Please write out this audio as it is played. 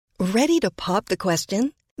Ready to pop the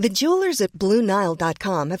question? The jewelers at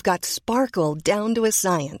BlueNile.com have got sparkle down to a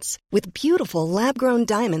science with beautiful lab-grown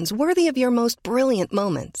diamonds worthy of your most brilliant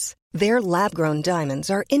moments. Their lab-grown diamonds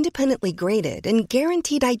are independently graded and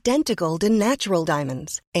guaranteed identical to natural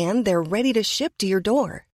diamonds, and they're ready to ship to your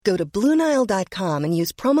door. Go to BlueNile.com and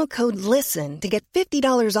use promo code LISTEN to get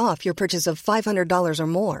 $50 off your purchase of $500 or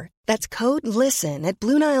more. That's code LISTEN at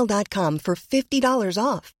BlueNile.com for $50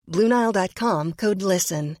 off. BlueNile.com, code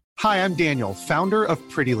LISTEN. Hi, I'm Daniel, founder of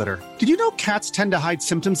Pretty Litter. Did you know cats tend to hide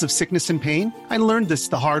symptoms of sickness and pain? I learned this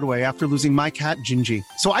the hard way after losing my cat, Gingy.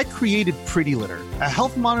 So I created Pretty Litter, a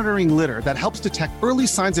health monitoring litter that helps detect early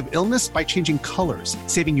signs of illness by changing colors,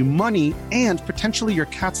 saving you money and potentially your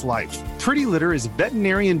cat's life. Pretty Litter is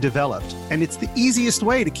veterinarian developed, and it's the easiest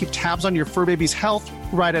way to keep tabs on your fur baby's health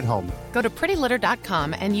right at home. Go to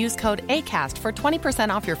prettylitter.com and use code ACAST for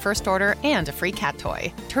 20% off your first order and a free cat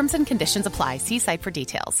toy. Terms and conditions apply. See site for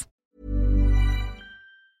details.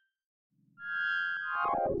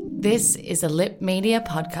 This is a Lip Media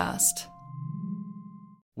podcast.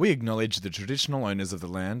 We acknowledge the traditional owners of the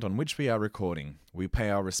land on which we are recording. We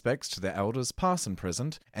pay our respects to their elders past and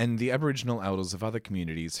present, and the Aboriginal elders of other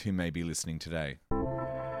communities who may be listening today.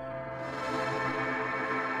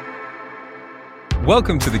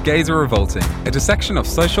 Welcome to The Gays Are Revolting, a dissection of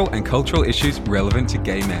social and cultural issues relevant to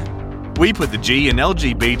gay men. We put the G in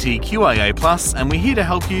LGBTQIA+, and we're here to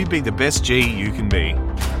help you be the best G you can be.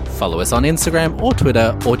 Follow us on Instagram or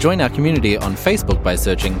Twitter, or join our community on Facebook by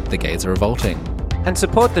searching The Gays Are Revolting. And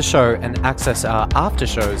support the show and access our after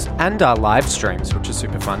shows and our live streams, which is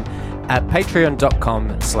super fun, at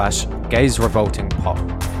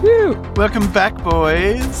patreon.com/gaysrevoltingpop. Woo! Welcome back,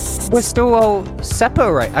 boys. We're still all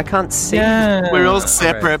separate. I can't see. Yeah. We're all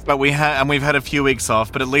separate, but we've had a few weeks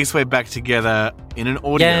off, but at least we're back together in an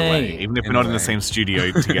audio way, even if we're not in the same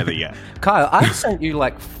studio together yet. Kyle, I've sent you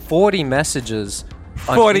like 40 messages.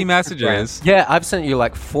 40 messages? Yeah, I've sent you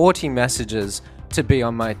like 40 messages to be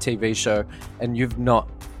on my TV show, and you've not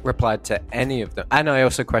replied to any of them. And I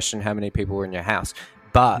also question how many people were in your house.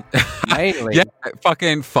 But mainly... Yeah,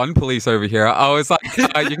 fucking fun police over here. I was like,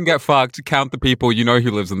 you can get fucked. Count the people you know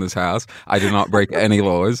who lives in this house. I do not break any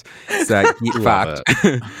laws. So get fucked.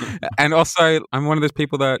 And also, I'm one of those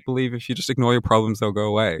people that believe if you just ignore your problems, they'll go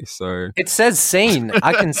away. So it says seen.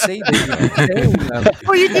 I can see that you've seen them.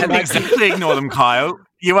 Well, you didn't exactly ignore them, Kyle.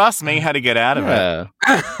 You asked me how to get out of it.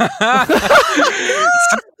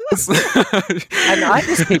 And I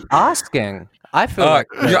just keep asking. I feel like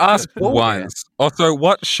you asked once. Also,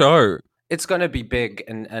 what show? It's going to be big,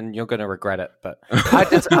 and you're going to regret it. But I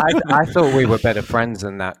thought we were better friends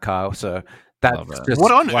than that, Kyle. So that's just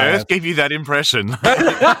what on earth gave you that impression?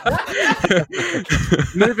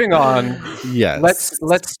 Moving on. Yes.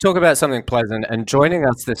 Let's talk about something pleasant. And joining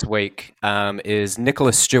us this week is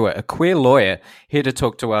Nicholas Stewart, a queer lawyer, here to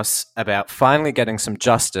talk to us about finally getting some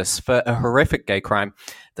justice for a horrific gay crime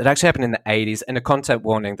that actually happened in the 80s, and a content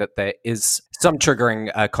warning that there is some triggering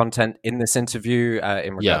content in this interview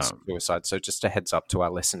in regards to suicide. So just a heads up to our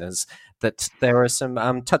listeners that there are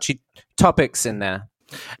some touchy topics in there.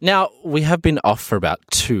 Now, we have been off for about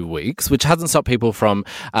 2 weeks, which hasn't stopped people from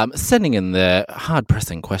sending in their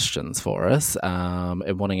hard-pressing questions for us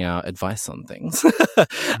and wanting our advice on things.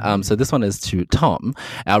 So this one is to Tom,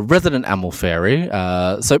 our resident animal fairy.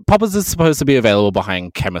 So Poppers is supposed to be available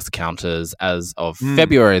behind chemist counters as of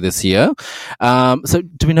February this year. So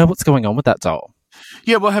do we know what's going on with that doll?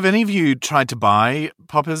 Yeah, well, have any of you tried to buy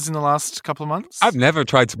poppers in the last couple of months? I've never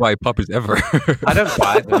tried to buy poppers ever. I don't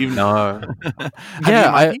buy them. You know.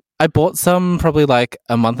 I bought some probably like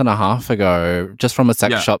a month and a half ago just from a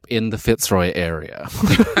sex shop in the Fitzroy area.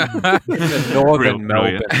 In the northern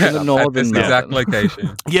Melbourne. In the northern exact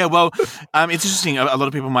location. Yeah, well, it's interesting. A lot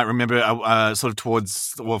of people might remember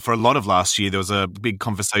for a lot of last year, there was a big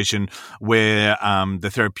conversation where the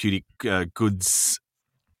therapeutic goods...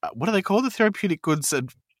 what do they call the therapeutic goods?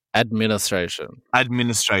 Administration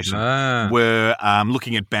were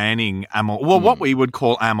looking at banning AML, what we would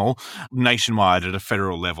call AML, nationwide at a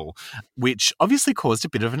federal level, which obviously caused a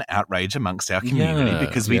bit of an outrage amongst our community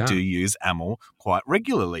because we do use AML quite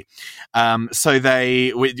regularly. So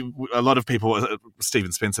a lot of people,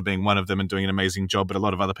 Stephen Spencer being one of them and doing an amazing job, but a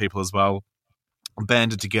lot of other people as well,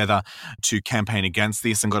 banded together to campaign against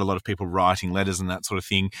this and got a lot of people writing letters and that sort of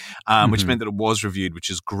thing, which meant that it was reviewed, which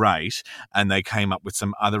is great. And they came up with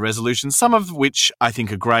some other resolutions, some of which I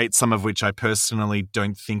think are great, some of which I personally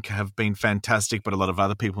don't think have been fantastic, but a lot of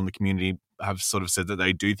other people in the community have sort of said that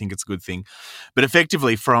they do think it's a good thing. But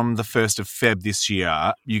effectively, from the 1st of Feb this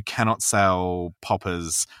year, you cannot sell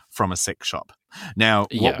poppers from a sex shop. Now,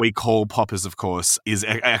 what we call poppers, of course, is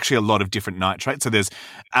actually a lot of different nitrates. So there's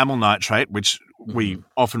amyl nitrate, which we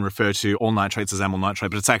often refer to all nitrates as amyl nitrate,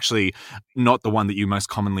 but it's actually not the one that you most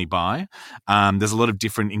commonly buy. There's a lot of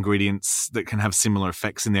different ingredients that can have similar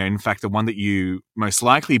effects in there. In fact, the one that you most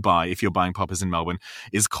likely buy if you're buying poppers in Melbourne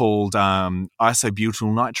is called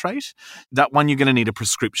isobutyl nitrate. That one you're going to need a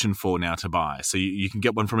prescription for now to buy. So you can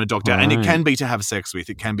get one from a doctor, and it can be to have sex with.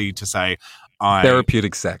 It can be to say,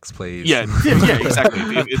 therapeutic sex, please. Yeah, exactly.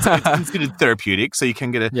 It's considered therapeutic, so you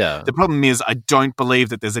can get it. Yeah. The problem is, I don't believe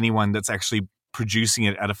that there's anyone that's actually producing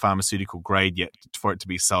it at a pharmaceutical grade yet for it to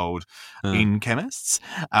be sold in chemists.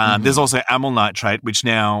 There's also amyl nitrate, which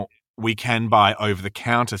now we can buy over the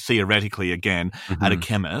counter theoretically again at a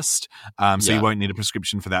chemist. So you won't need a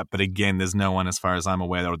prescription for that. But again, there's no one, as far as I'm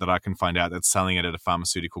aware, or that I can find out, that's selling it at a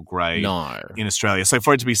pharmaceutical grade in Australia. So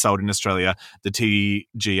for it to be sold in Australia, the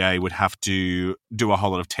TGA would have to do a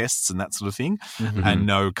whole lot of tests and that sort of thing. And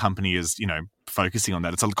no company is, focusing on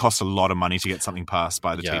that. It costs a lot of money to get something passed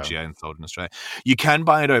by the TGA and sold in Australia. You can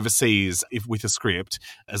buy it overseas with a script,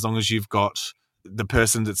 as long as you've got the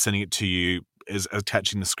person that's sending it to you is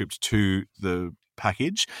attaching the script to the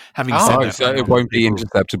package. Having said that, so it won't be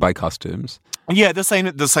intercepted by customs. Yeah, the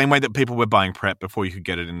same way that people were buying PrEP before you could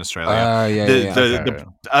get it in Australia.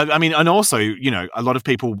 I mean, and also, a lot of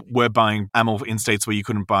people were buying amyl in states where you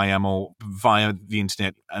couldn't buy amyl via the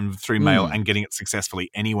internet and through mail and getting it successfully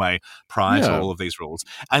anyway prior to all of these rules.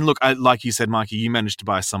 And look, like you said, Mikey, you managed to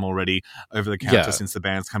buy some already over the counter since the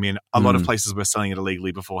bans come in. A lot of places were selling it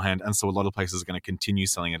illegally beforehand, and so a lot of places are going to continue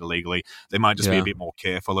selling it illegally. They might just be a bit more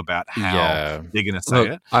careful about how they're going to say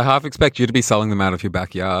it. I half expect you to be selling them out of your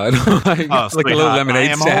backyard. Like a little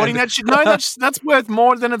lemonade stand. I am hoarding that shit. No, that's worth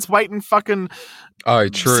more than its weight in fucking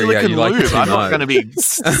silicon lube. I'm not going to be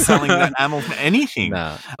selling that amyl for anything.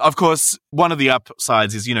 Nah. Of course, one of the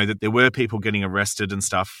upsides is, that there were people getting arrested and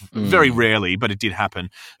stuff, very rarely, but it did happen,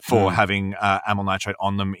 for having amyl nitrate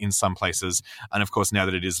on them in some places. And of course, now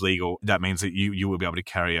that it is legal, that means that you will be able to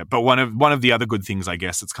carry it. But one of the other good things, I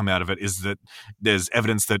guess, that's come out of it is that there's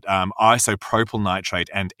evidence that isopropyl nitrate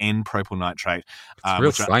and N-propyl nitrate,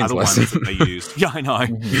 which are other ones that they use. Yeah, I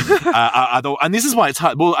know. And this is why it's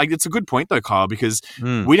hard. Well, it's a good point though, Kyle, because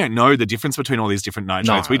we don't know the difference between all these different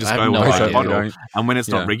nitrates. We just go with the bottle, and when it's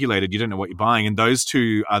not regulated, you don't know what you're buying. And those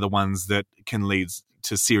two are the ones that can lead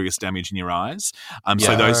to serious damage in your eyes.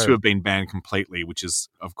 So those two have been banned completely, which is,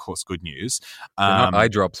 of course, good news. Not eye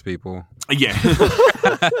drops, people. Yeah.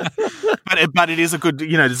 But it is a good,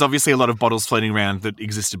 there's obviously a lot of bottles floating around that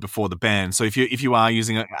existed before the ban. So if you are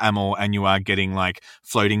using amyl and you are getting like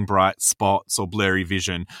floating bright spots or blurry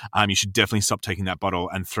vision, you should definitely stop taking that bottle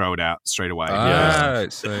and throw it out straight away.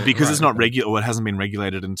 Because it's not regular, or it hasn't been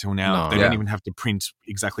regulated until now. They don't even have to print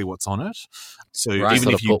exactly what's on it. So even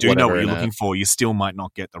if you do know what you're looking for, you still might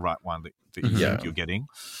not get the right one that you think you're getting.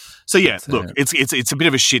 So it's a bit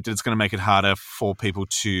of a shit that it's going to make it harder for people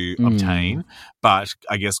to obtain, but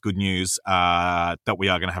I guess good news that we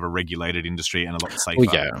are going to have a regulated industry and a lot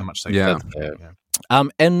safer, much safer.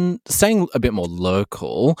 And staying a bit more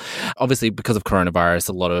local, obviously because of coronavirus,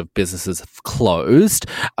 a lot of businesses have closed.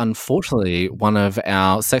 Unfortunately, one of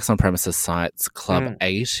our sex on premises sites, Club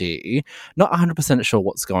 80, not 100% sure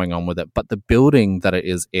what's going on with it, but the building that it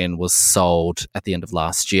is in was sold at the end of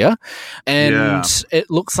last year. And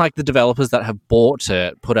it looks like the developers that have bought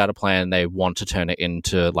it put out a plan. They want to turn it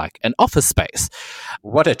into like an office space.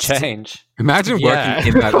 What a change. Imagine working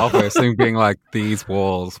in that office and being like, these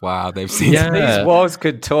walls, wow, they've seen these walls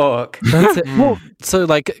could talk. That's it. Well, so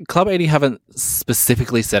like Club 80 haven't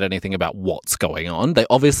specifically said anything about what's going on. They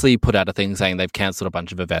obviously put out a thing saying they've cancelled a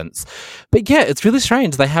bunch of events. But yeah, it's really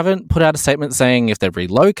strange. They haven't put out a statement saying if they're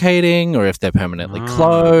relocating or if they're permanently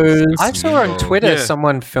closed. I saw on Twitter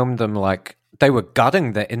someone filmed them like they were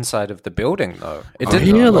gutting the inside of the building, though. It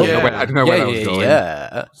didn't really? I don't know where that was going.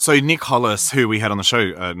 Yeah. So Nick Hollis, who we had on the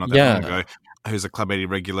show not that long ago, who's a Club 80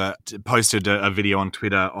 regular, posted a video on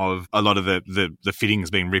Twitter of a lot of the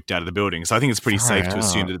fittings being ripped out of the building. So I think it's pretty safe to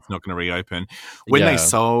assume that it's not going to reopen. When they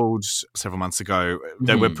sold several months ago,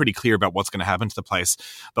 they were pretty clear about what's going to happen to the place,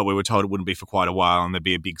 but we were told it wouldn't be for quite a while and there'd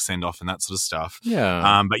be a big send-off and that sort of stuff.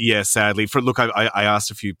 Yeah. But yeah, sadly, I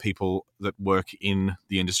asked a few people that work in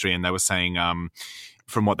the industry and they were saying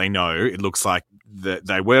from what they know, it looks like that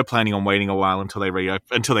they were planning on waiting a while until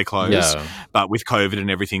they close. Yeah. But with COVID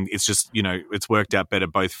and everything, it's just, it's worked out better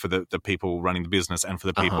both for the people running the business and for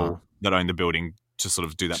the people that own the building to sort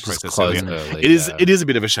of do that Just process close earlier. early, It is a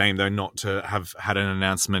bit of a shame, though, not to have had an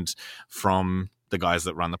announcement from the guys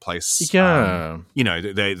that run the place. Yeah.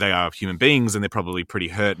 They are human beings and they're probably pretty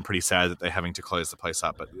hurt and pretty sad that they're having to close the place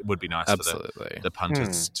up, but it would be nice for the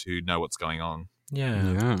punters to know what's going on.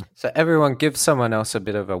 Yeah. So everyone give someone else a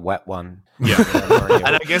bit of a wet one. Yeah.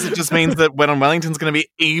 And I guess it just means that Wet on Wellington's going to be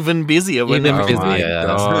even busier. Which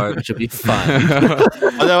will be fun.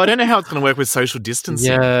 Although I don't know how it's going to work with social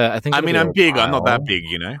distancing. Yeah, I think. I'm big. I'm not that big,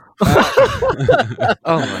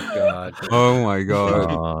 Oh my god. Oh my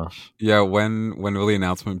god. Yeah, when will the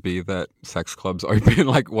announcement be that sex clubs open?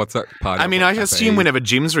 Like, what's that part? I assume whenever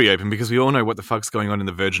gyms reopen, because we all know what the fuck's going on in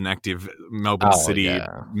the Virgin Active Melbourne City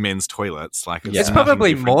men's toilets. Like, it's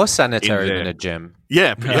probably more sanitary than a gym.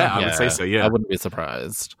 Yeah, I would say so. Yeah, I wouldn't be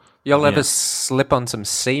surprised. You'll ever slip on some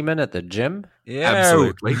semen at the gym? Yeah,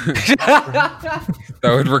 absolutely. That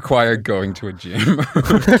would require going to a gym.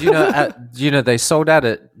 Do you know they sold out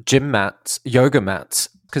at gym mats, yoga mats,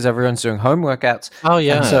 because everyone's doing home workouts. Oh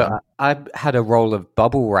yeah. And so I had a roll of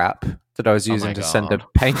bubble wrap that I was using to send a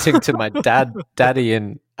painting to my daddy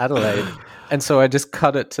in Adelaide. And so I just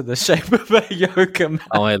cut it to the shape of a yoga mat.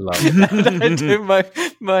 Oh, I love it. And I do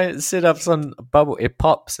my sit-ups on bubble. It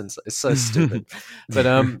pops, and it's so stupid.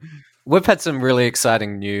 But we've had some really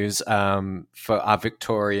exciting news for our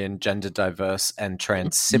Victorian gender diverse and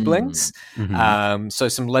trans siblings. Mm-hmm. So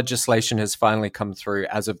some legislation has finally come through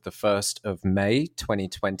as of the 1st of May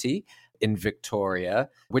 2020 in Victoria,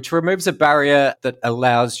 which removes a barrier that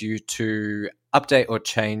allows you to update or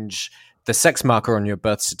change the sex marker on your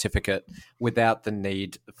birth certificate without the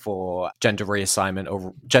need for gender reassignment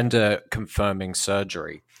or gender confirming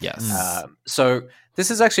surgery. Yes. So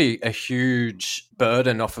this is actually a huge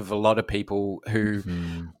burden off of a lot of people who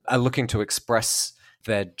are looking to express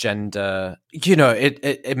their gender.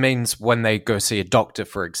 It means when they go see a doctor,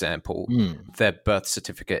 for example, their birth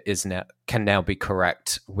certificate can now be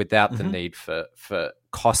correct without the need for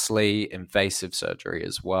costly, invasive surgery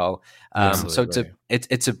as well. So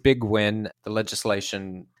it's a big win. The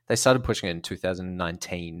legislation, they started pushing it in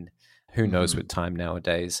 2019. Who knows with time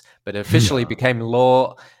nowadays? But it officially became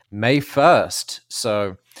law May 1st.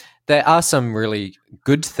 So there are some really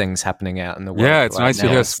good things happening out in the world. Yeah, it's nice to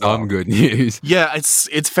hear some good news. Yeah,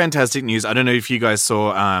 it's fantastic news. I don't know if you guys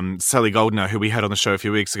saw Sally Goldner, who we had on the show a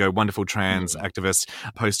few weeks ago, wonderful trans activist,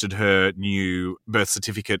 posted her new birth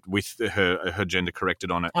certificate with her gender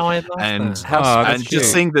corrected on it. Oh, I love that. And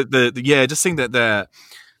just seeing that the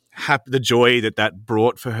joy that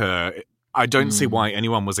brought for her. I don't see why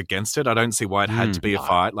anyone was against it. I don't see why it had to be a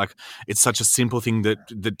fight. Like, it's such a simple thing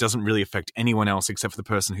that doesn't really affect anyone else except for the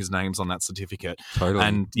person whose name's on that certificate. Totally.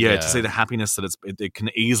 And to see the happiness that it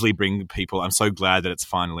can easily bring people. I'm so glad that it's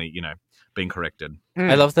finally, being corrected.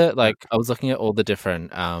 I love that. Like, I was looking at all the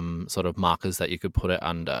different sort of markers that you could put it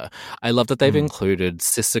under. I love that they've included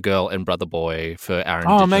sister girl and brother boy for our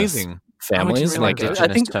indigenous amazing families. I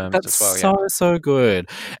think that's so good.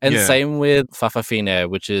 And same with Fa'afafine,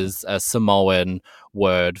 which is a Samoan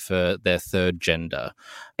word for their third gender.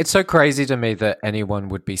 It's so crazy to me that anyone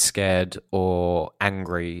would be scared or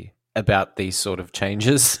angry about these sort of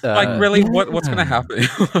changes. Really, what's going to happen?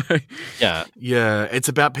 Yeah, it's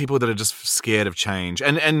about people that are just scared of change,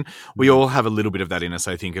 and we all have a little bit of that in us.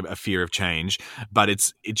 I think, a fear of change, but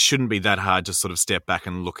it shouldn't be that hard to sort of step back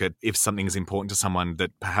and look at if something is important to someone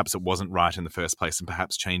that perhaps it wasn't right in the first place, and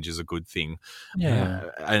perhaps change is a good thing. And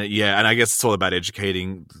I guess it's all about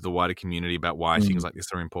educating the wider community about why things like this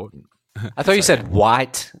are important. I thought you said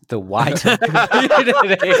the white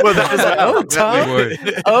community. Well, that is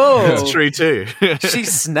that's true too. She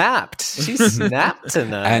snapped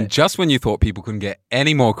tonight. And just when you thought people couldn't get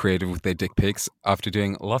any more creative with their dick pics, after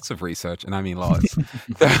doing lots of research, and I mean lots,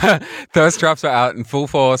 thirst traps are out in full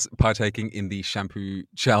force, partaking in the shampoo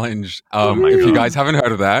challenge. If you guys haven't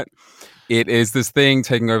heard of that, it is this thing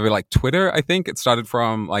taking over like Twitter, I think. It started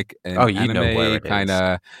from like an anime kind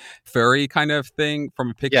of furry kind of thing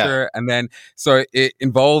from a picture. And then, so it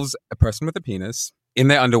involves a person with a penis in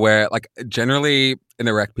their underwear, like generally an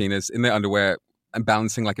erect penis in their underwear, and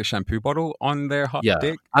balancing like a shampoo bottle on their hot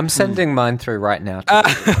dick. I'm sending mine through right now.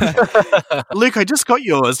 Luke, I just got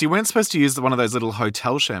yours. You weren't supposed to use one of those little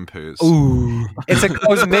hotel shampoos. Ooh. It's a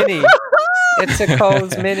Coles Mini. It's a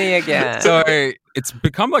Coles Mini again. So it's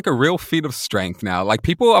become like a real feat of strength now. Like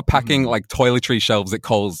people are packing like toiletry shelves at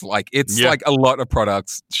Coles. Like it's like a lot of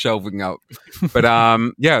products shelving up. But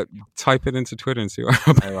type it into Twitter and see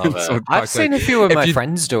what I love it. I've seen a few of my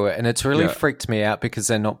friends do it, and it's really freaked me out because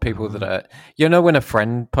they're not people that are. You know, when a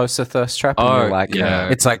friend posts a thirst trap, and you're like,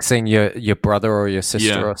 it's like seeing your brother or your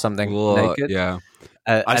sister or something naked. Yeah.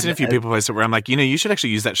 I've seen a few people post it where I'm like, you should actually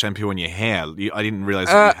use that shampoo on your hair. I didn't realize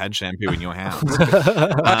that you had shampoo in your house.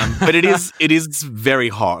 But it is very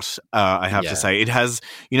hot, I have to say. It has,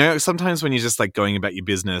 sometimes when you're just like going about your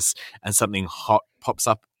business and something hot pops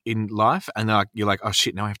up in life and you're like, oh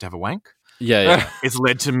shit, now I have to have a wank. Yeah. It's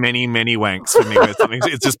led to many, many wanks for me where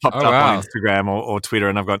it's just popped up on Instagram or Twitter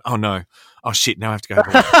and I've gone, oh no. Oh shit! Now I have to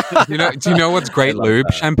go. Do you know what's great lube?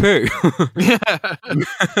 That. Shampoo.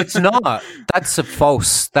 It's not. That's a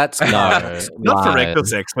false. That's not for rectal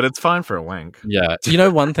sex, but it's fine for a wank. Yeah.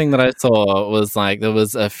 One thing that I saw was like there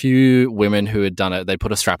was a few women who had done it. They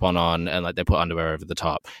put a strap-on and like they put underwear over the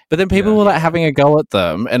top. But then people were like having a go at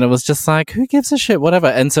them, and it was just like, who gives a shit? Whatever.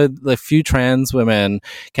 And so the few trans women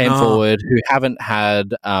came forward who haven't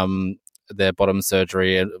had their bottom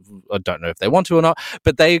surgery, and I don't know if they want to or not,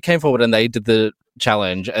 but they came forward and they did the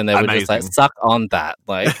challenge and they were just like, suck on that.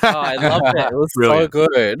 Like, I loved it. It was so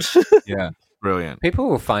good. Yeah. Brilliant. People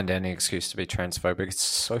will find any excuse to be transphobic. It's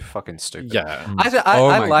so fucking stupid. Yeah.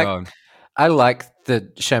 I like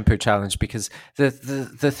the shampoo challenge because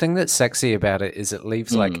the thing that's sexy about it is it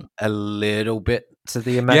leaves like a little bit to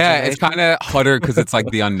the imagination. Yeah, it's kind of hotter because it's like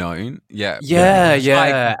the unknown. Yeah.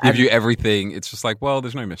 Like, give you everything. It's just like, well,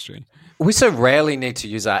 there's no mystery. We so rarely need to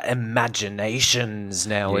use our imaginations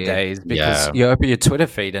nowadays because you open your Twitter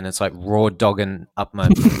feed and it's like raw dogging up my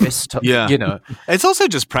fist. It's also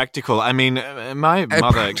just practical. I mean, my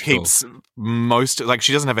mother keeps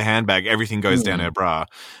she doesn't have a handbag. Everything goes down her bra.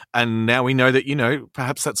 And now we know that,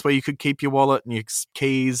 perhaps that's where you could keep your wallet and your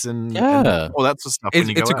keys and all that sort of stuff.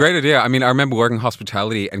 It's a great idea. I mean, I remember working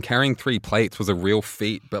hospitality and carrying 3 plates was a real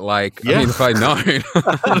feat. But I mean, if I'd known.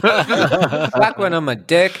 Back when I'm a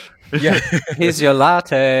dick. Yeah, here's your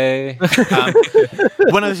latte.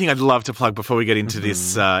 One other thing I'd love to plug before we get into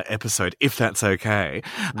this episode, if that's okay.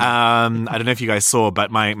 I don't know if you guys saw,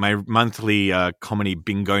 but my monthly comedy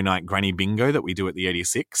bingo night, Granny Bingo, that we do at the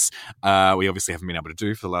 86, we obviously haven't been able to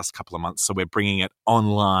do for the last couple of months, so we're bringing it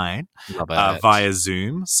online via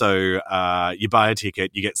Zoom. So you buy a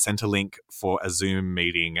ticket, you get sent a link for a Zoom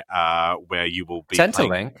meeting where you will be sent a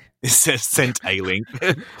link. It says sent a link.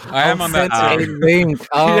 I am on that. Sent a link.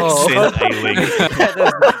 Oh, sent a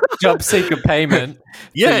link. Job seeker payment.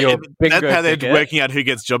 Yeah, that's how they're working out who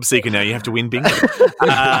gets job seeker now. You have to win bingo.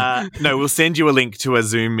 No, we'll send you a link to a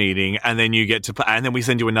Zoom meeting, and then you get to play. And then we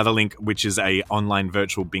send you another link, which is a online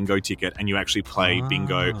virtual bingo ticket, and you actually play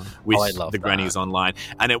bingo with the grannies online.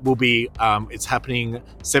 And it will be. It's happening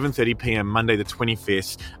 7:30 p.m. Monday the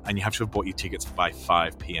 25th, and you have to have bought your tickets by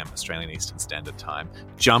 5 p.m. Australian Eastern Standard Time.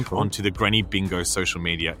 Jump onto the Granny Bingo social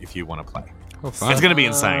media if you want to play. It's going to be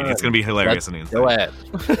insane. It's going to be hilarious and insane. Go ahead.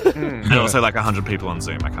 And also like 100 people on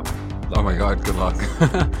Zoom. I can't wait. Oh my God, good luck.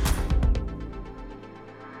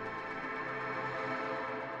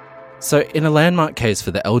 So, in a landmark case for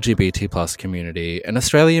the LGBT plus community, an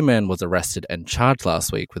Australian man was arrested and charged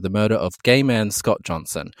last week with the murder of gay man Scott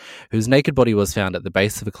Johnson, whose naked body was found at the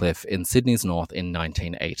base of a cliff in Sydney's north in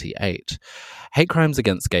 1988. Hate crimes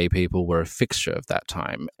against gay people were a fixture of that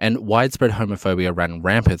time, and widespread homophobia ran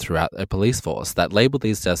rampant throughout a police force that labelled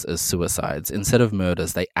these deaths as suicides instead of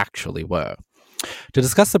murders they actually were. To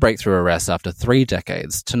discuss the breakthrough arrest after 3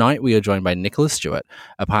 decades, tonight we are joined by Nicholas Stewart,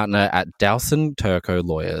 a partner at Dowson Turco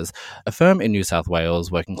Lawyers, a firm in New South Wales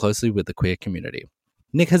working closely with the queer community.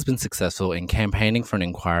 Nick has been successful in campaigning for an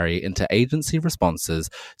inquiry into agency responses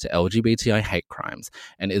to LGBTI hate crimes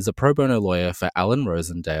and is a pro bono lawyer for Alan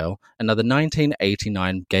Rosendale, another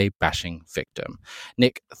 1989 gay bashing victim.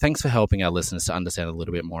 Nick, thanks for helping our listeners to understand a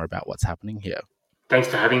little bit more about what's happening here. Thanks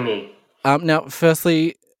for having me. Now,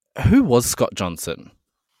 firstly, who was Scott Johnson?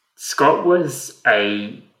 Scott was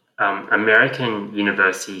a American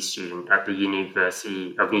university student at the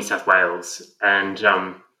University of New South Wales, and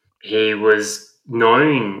he was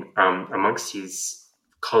known amongst his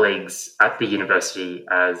colleagues at the university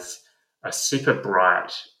as a super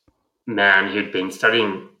bright man who'd been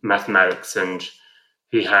studying mathematics and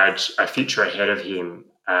who had a future ahead of him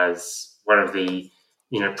as one of the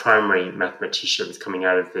primary mathematicians coming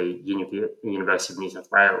out of the University of New South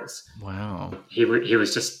Wales. Wow. He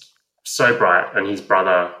was just so bright, and his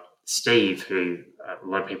brother, Steve, who a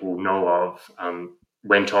lot of people know of,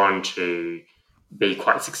 went on to be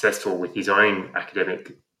quite successful with his own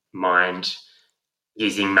academic mind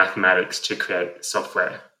using mathematics to create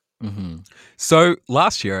software. Mm-hmm. So,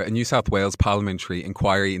 last year, a New South Wales parliamentary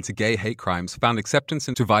inquiry into gay hate crimes found acceptance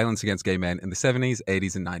into violence against gay men in the 70s,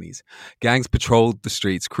 80s, and 90s. Gangs patrolled the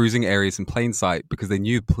streets, cruising areas in plain sight because they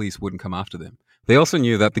knew the police wouldn't come after them. They also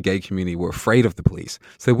knew that the gay community were afraid of the police,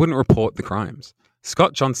 so they wouldn't report the crimes.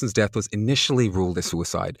 Scott Johnson's death was initially ruled a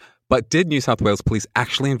suicide, but did New South Wales police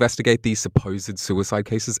actually investigate these supposed suicide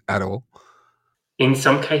cases at all? In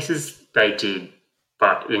some cases, they did,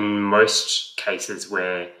 but in most cases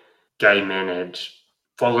where gay men had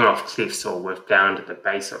fallen off cliffs or were found at the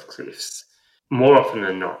base of cliffs, more often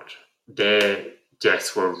than not, their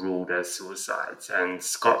deaths were ruled as suicides, and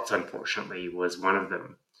Scott's, unfortunately, was one of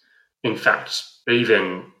them. In fact,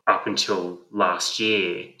 even up until last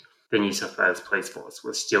year, the New South Wales Police Force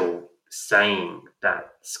was still saying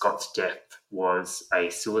that Scott's death was a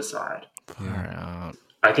suicide. Yeah.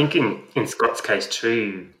 I think in Scott's case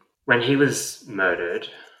too, when he was murdered,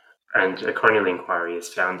 and a coronial inquiry has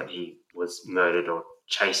found that he was murdered or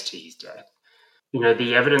chased to his death,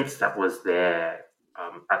 the evidence that was there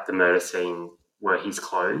at the murder scene were his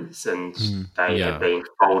clothes, and they had been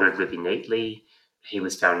folded really neatly. He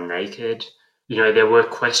was found naked. There were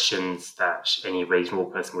questions that any reasonable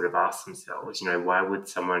person would have asked themselves. Why would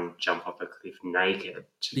someone jump off a cliff naked?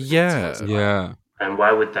 Yeah. And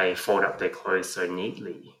why would they fold up their clothes so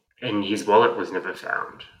neatly? And his wallet was never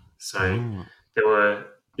found. So there were,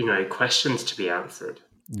 questions to be answered.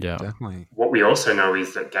 Yeah, definitely. What we also know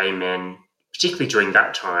is that gay men, particularly during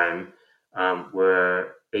that time,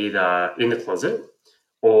 were either in the closet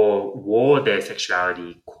or wore their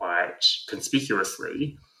sexuality quite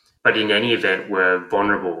conspicuously, but in any event were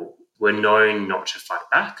vulnerable, were known not to fight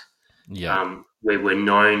back. We were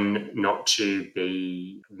known not to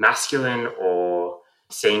be masculine or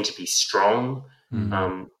seen to be strong.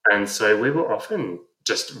 And so we were often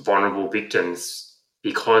just vulnerable victims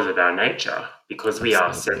because of our nature, because we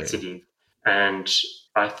are sensitive. And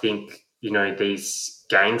I think, these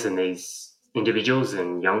gangs and these individuals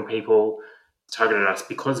and young people targeted us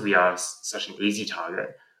because we are such an easy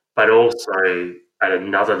target, but also at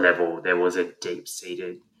another level, there was a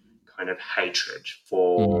deep-seated kind of hatred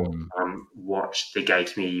for what the gay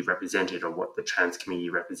community represented or what the trans community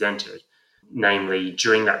represented. Namely,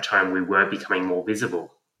 during that time, we were becoming more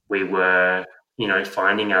visible. We were,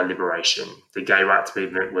 finding our liberation. The gay rights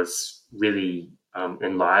movement was really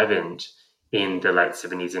enlivened in the late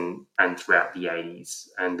 70s and throughout the 80s,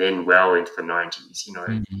 and then well into the 90s,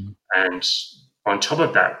 And on top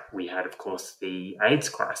of that, we had, of course, the AIDS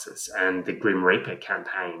crisis and the Grim Reaper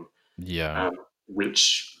campaign,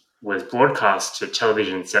 which was broadcast to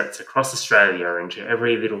television sets across Australia and to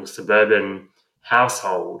every little suburban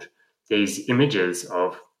household, these images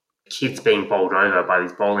of kids being bowled over by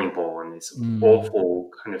this bowling ball and this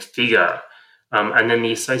awful kind of figure. And then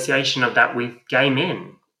the association of that with gay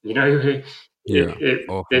men, it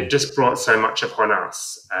just brought so much upon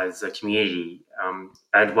us as a community.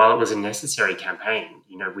 And while it was a necessary campaign,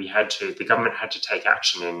 the government had to take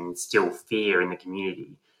action and instill fear in the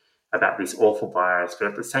community about this awful virus. But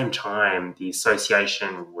at the same time, the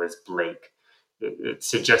association was bleak. It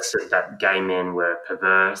suggested that gay men were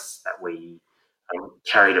perverse, that we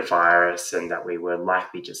carried a virus and that we were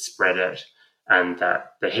likely to spread it, and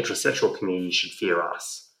that the heterosexual community should fear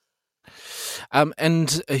us.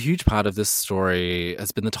 And a huge part of this story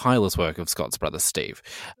has been the tireless work of Scott's brother, Steve,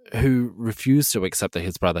 who refused to accept that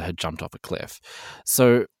his brother had jumped off a cliff.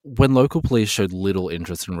 So when local police showed little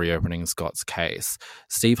interest in reopening Scott's case,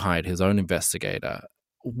 Steve hired his own investigator.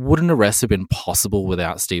 Would an arrest have been possible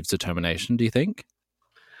without Steve's determination, do you think?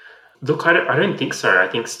 Look, I don't think so. I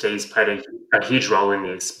think Steve's played a huge role in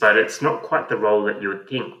this, but it's not quite the role that you would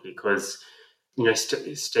think because,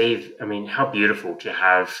 Steve, I mean, how beautiful to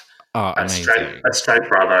have a straight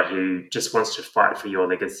brother who just wants to fight for your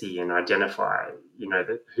legacy and identify,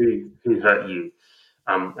 who hurt you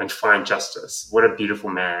and find justice. What a beautiful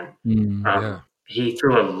man. He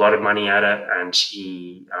threw a lot of money at it, and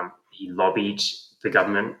he lobbied the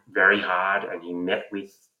government very hard, and he met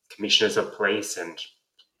with commissioners of police and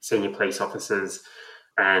senior police officers,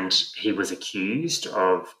 and he was accused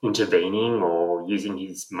of intervening or using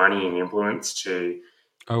his money and influence to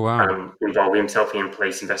involve himself in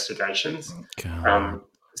police investigations.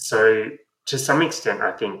 So to some extent,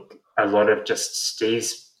 I think a lot of just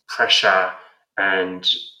Steve's pressure and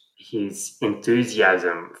his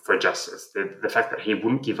enthusiasm for justice, the fact that he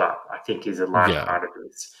wouldn't give up, I think is a large part of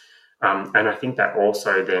this. And I think that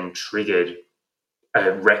also then triggered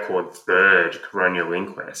a record third coronial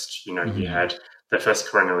inquest. You had the first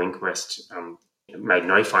coronial inquest made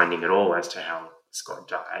no finding at all as to how Scott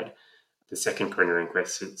died. The second coronial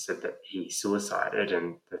inquest said that he suicided,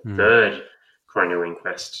 and the third coronial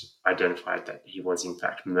inquest identified that he was in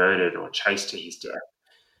fact murdered or chased to his death.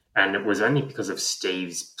 And it was only because of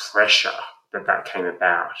Steve's pressure that came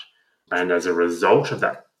about. And as a result of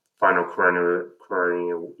that final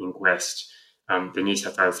coronial inquest, the New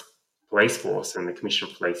South Wales Police Force and the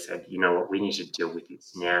Commissioner of Police said, you know what, we need to deal with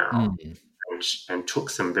this now, and took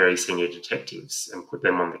some very senior detectives and put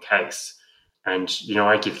them on the case. And, you know,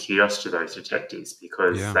 I give kudos to those detectives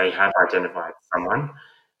because they have identified someone.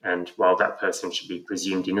 And while that person should be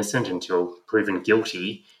presumed innocent until proven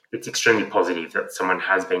guilty, it's extremely positive that someone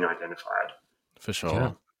has been identified. For sure.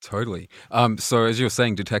 Yeah. Totally. So as you're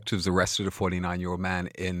saying, detectives arrested a 49-year-old man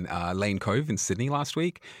in Lane Cove in Sydney last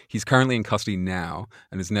week. He's currently in custody now,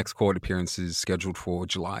 and his next court appearance is scheduled for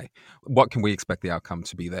July. What can we expect the outcome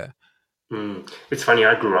to be there? It's funny,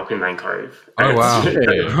 I grew up in Lane Cove. Oh, wow.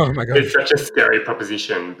 Oh, my God. It's such a scary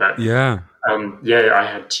proposition, but yeah, I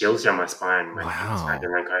had chills down my spine when I was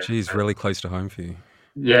in Lane Cove. Geez, really close to home for you.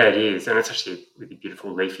 Yeah, it is. And it's actually a really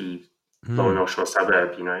beautiful, leafy, lower North Shore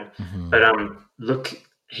suburb, you know. But look,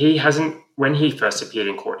 when he first appeared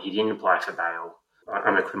in court, he didn't apply for bail.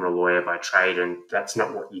 I'm a criminal lawyer by trade, and that's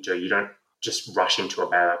not what you do. You don't just rush into a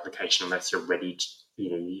bail application unless you're ready to,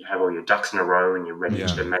 you have all your ducks in a row and you're ready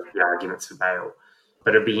to make the arguments for bail.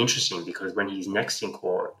 But it'd be interesting because when he's next in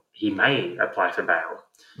court, he may apply for bail.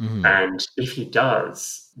 And if he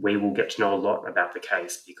does, we will get to know a lot about the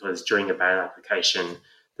case, because during a bail application,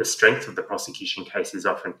 the strength of the prosecution case is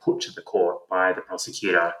often put to the court by the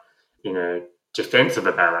prosecutor in a defense of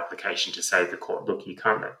a bail application to say to the court, look, you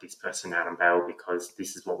can't let this person out on bail because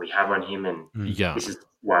this is what we have on him, and this is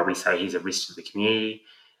why we say he's a risk to the community.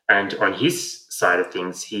 And on his side of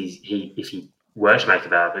things, he if he were to make a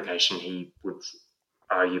bail application, he would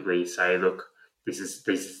arguably say, look, this is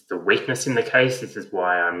the weakness in the case. This is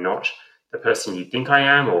why I'm not the person you think I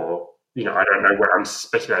am, or, I don't know what I'm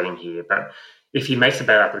speculating here. But if he makes a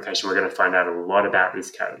bail application, we're going to find out a lot about this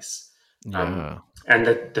case. And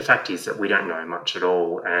the fact is that we don't know much at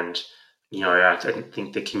all. And, I don't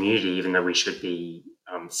think the community, even though we should be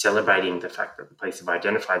celebrating the fact that the police have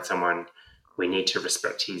identified someone, we need to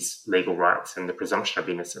respect his legal rights and the presumption of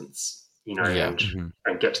innocence,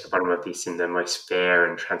 and get to the bottom of this in the most fair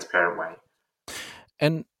and transparent way.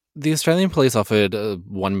 And the Australian police offered a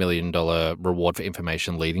 $1 million reward for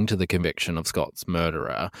information leading to the conviction of Scott's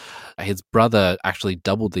murderer. His brother actually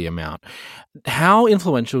doubled the amount. How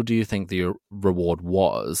influential do you think the reward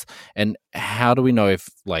was? And how do we know if,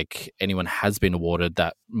 anyone has been awarded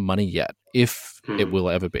that money yet, if it will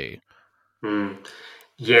ever be?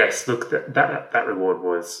 Yes, look, that reward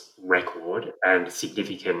was record and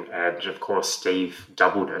significant. And, of course, Steve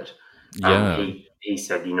doubled it. He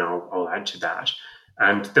said, I'll add to that.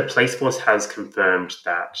 And the police force has confirmed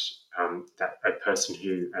that that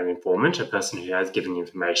an informant, a person who has given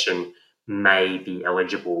information, may be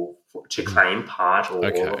eligible to claim part or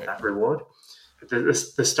all of that reward.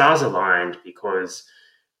 The stars aligned because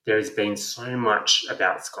there has been so much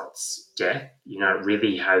about Scott's death. It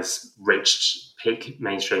really has reached peak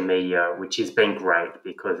mainstream media, which has been great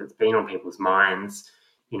because it's been on people's minds.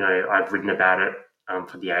 I've written about it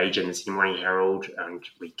for The Age and the Sydney Morning Herald, and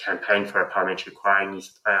we campaigned for a parliamentary inquiry in New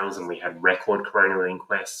South Wales, and we had record coronial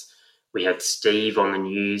inquests. We had Steve on the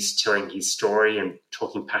news telling his story and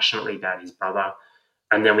talking passionately about his brother.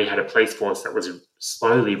 And then we had a police force that was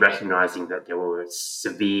slowly recognising that there were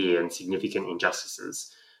severe and significant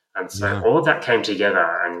injustices. And so all of that came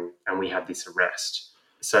together, and we had this arrest.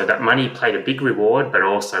 So that money played a big reward, but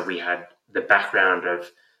also we had the background of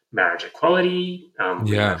marriage equality. A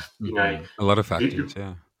lot of factors,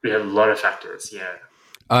 We have a lot of factors,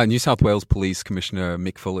 New South Wales Police Commissioner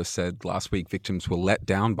Mick Fuller said last week victims were let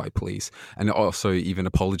down by police and also even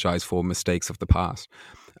apologised for mistakes of the past.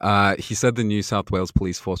 He said the New South Wales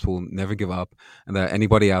Police Force will never give up, and that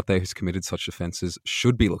anybody out there who's committed such offences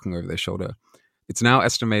should be looking over their shoulder. It's now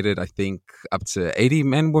estimated, I think, up to 80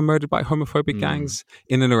 men were murdered by homophobic gangs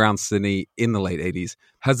in and around Sydney in the late 80s.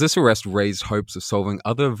 Has this arrest raised hopes of solving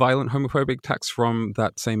other violent homophobic attacks from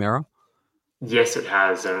that same era? Yes, it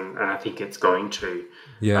has, and I think it's going to.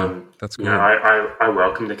 That's good. I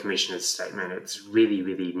welcome the Commissioner's statement. It's really,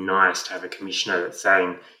 really nice to have a Commissioner that's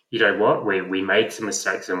saying, you know what, we made some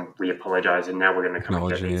mistakes and we apologise, and now we're going to come and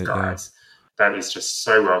get these guys. That is just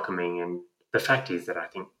so welcoming. And the fact is that I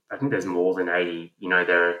think there's more than 80.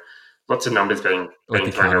 There are lots of numbers being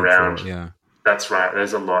thrown around. That's right.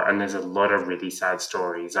 There's a lot, and there's a lot of really sad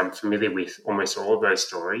stories. I'm familiar with almost all of those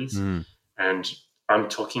stories, and I'm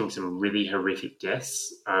talking some really horrific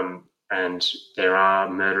deaths, and there are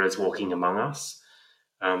murderers walking among us.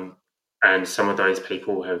 And some of those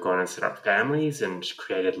people have gone and set up families and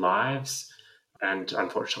created lives. And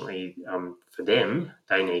unfortunately, for them,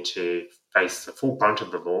 they need to face the full brunt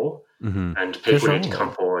of the law, Mm-hmm. and people need to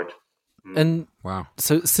come forward. And wow.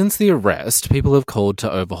 So since the arrest, people have called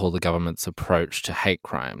to overhaul the government's approach to hate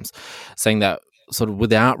crimes, saying that sort of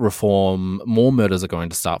without reform, more murders are going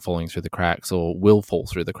to start falling through the cracks or will fall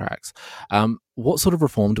through the cracks. What sort of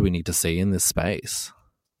reform do we need to see in this space?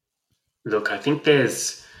 Look, I think the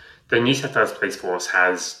New South Wales Police Force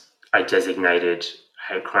has a designated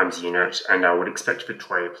hate crimes unit, and I would expect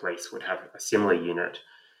Victoria Police would have a similar unit.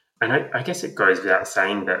 And I guess it goes without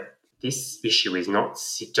saying that this issue is not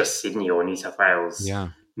just Sydney or New South Wales. Yeah.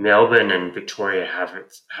 Melbourne and Victoria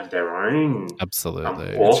have their own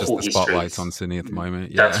absolutely it's just awful the histories. spotlight's on Sydney at the moment.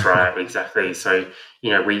 Yeah. That's right, exactly. So,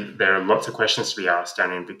 there are lots of questions to be asked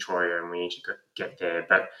down in Victoria, and we need to get there.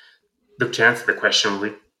 But look, to answer the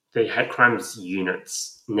question, the hate crimes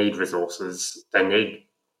units need resources. They need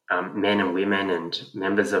men and women and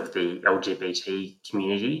members of the LGBT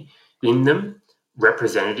community in them,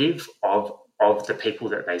 representative of the people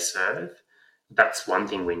that they serve. That's one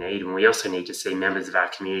thing we need. And we also need to see members of our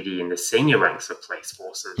community in the senior ranks of police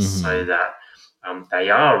forces so that they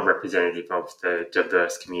are representative of the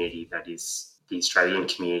diverse community that is the Australian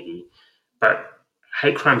community. But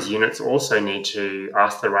hate crimes units also need to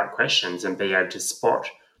ask the right questions and be able to spot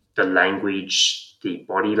the language, the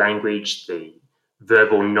body language, the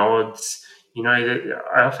verbal nods. I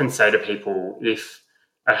often say to people, if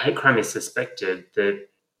a hate crime is suspected, the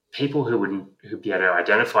people who'd be able to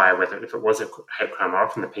identify whether if it was a hate crime are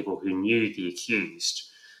often the people who knew the accused.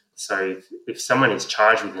 So if someone is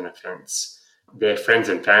charged with an offence, their friends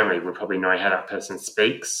and family would probably know how that person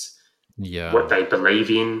speaks, what they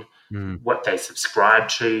believe in, what they subscribe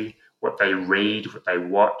to, what they read, what they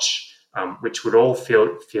watch, which would all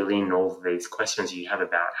fill in all of these questions you have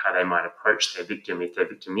about how they might approach their victim if their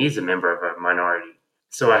victim is a member of a minority.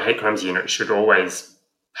 So a hate crimes unit should always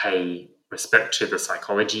pay respect to the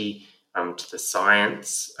psychology, to the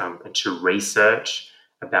science, and to research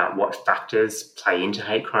about what factors play into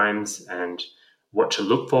hate crimes and what to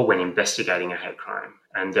look for when investigating a hate crime.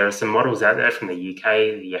 And there are some models out there from the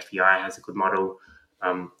UK. The FBI has a good model.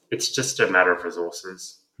 It's just a matter of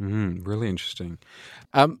resources. Really interesting.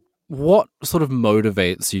 What sort of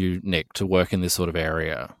motivates you, Nick, to work in this sort of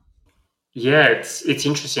area? Yeah, it's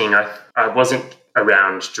interesting. I wasn't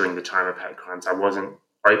around during the time of hate crimes. I wasn't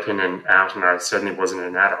open and out, and I certainly wasn't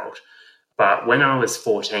an adult. But when I was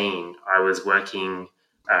 14, I was working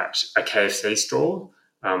at a KFC store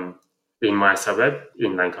in my suburb,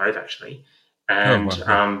 in Lane Cove, actually. And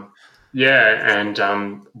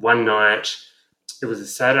one night, it was a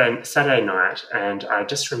Saturday night, and I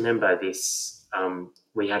just remember this.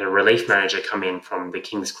 We had a relief manager come in from the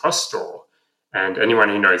King's Cross store. And anyone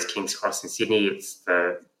who knows King's Cross in Sydney, it's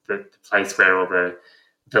the place where all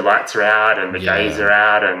the lights are out and the gays are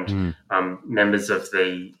out and members of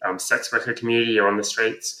the sex worker community are on the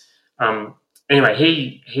streets.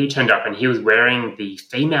 Anyway, he turned up and he was wearing the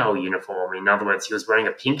female uniform. In other words, he was wearing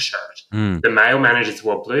a pink shirt. The male managers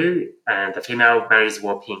wore blue and the female managers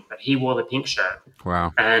wore pink, but he wore the pink shirt.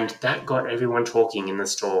 Wow. And that got everyone talking in the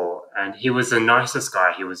store. And he was the nicest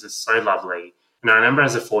guy. He was just so lovely. And I remember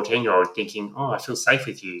as a 14-year-old thinking, "Oh, I feel safe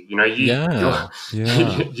with you.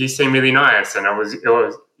 You seem really nice." And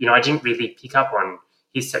I didn't really pick up on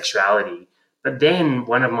his sexuality. But then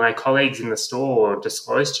one of my colleagues in the store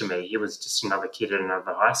disclosed to me, he was just another kid at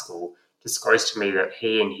another high school, disclosed to me that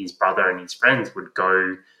he and his brother and his friends would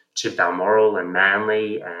go to Balmoral and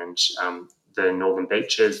Manly and the Northern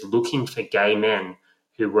Beaches looking for gay men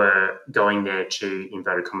who were going there to,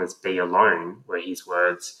 inverted commas, be alone, were his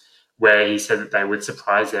words, where he said that they would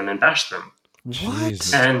surprise them and bash them.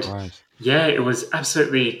 Jesus and Christ. Yeah, it was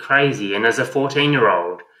absolutely crazy. And as a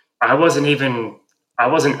 14-year-old, I wasn't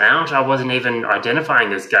out. I wasn't even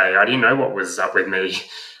identifying as gay. I didn't know what was up with me.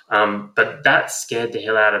 But that scared the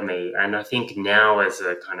hell out of me. And I think now as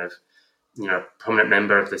a kind of, prominent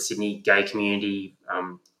member of the Sydney gay community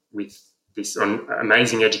with this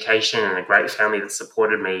amazing education and a great family that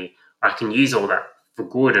supported me, I can use all that for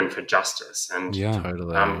good and for justice. And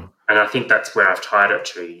totally. And I think that's where I've tied it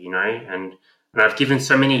to, and I've given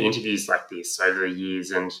so many interviews like this over the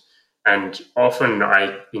years, and often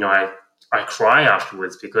I cry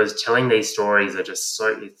afterwards because telling these stories are just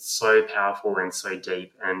it's so powerful and so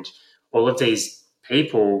deep, and all of these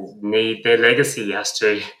people their legacy has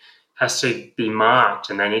to be marked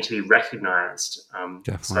and they need to be recognised.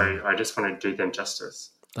 So I just want to do them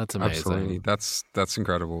justice. That's amazing. Absolutely. That's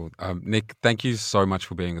incredible. Nick, thank you so much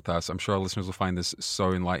for being with us. I'm sure our listeners will find this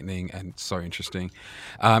so enlightening and so interesting.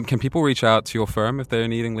 Can people reach out to your firm if they're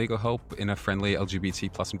needing legal help in a friendly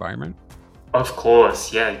LGBT plus environment? Of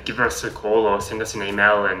course, yeah. Give us a call or send us an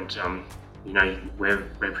email, and we're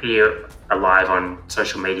pretty alive on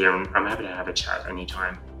social media, and I'm happy to have a chat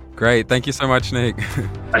anytime. Great. Thank you so much, Nick.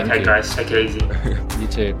 Okay, guys, take it easy. You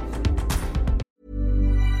too.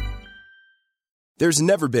 There's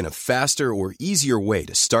never been a faster or easier way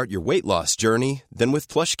to start your weight loss journey than with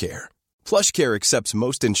PlushCare. PlushCare accepts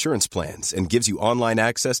most insurance plans and gives you online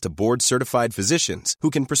access to board-certified physicians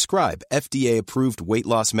who can prescribe FDA-approved weight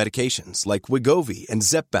loss medications like Wegovy and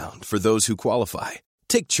Zepbound for those who qualify.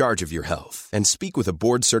 Take charge of your health and speak with a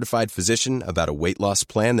board-certified physician about a weight loss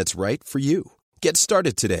plan that's right for you. Get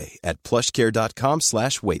started today at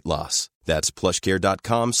plushcare.com/weight loss. That's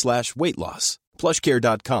plushcare.com/weight loss.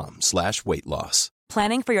 plushcare.com/weight loss.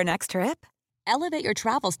 Planning for your next trip? Elevate your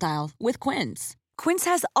travel style with Quince. Quince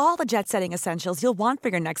has all the jet-setting essentials you'll want for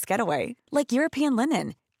your next getaway, like European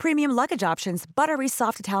linen, premium luggage options, buttery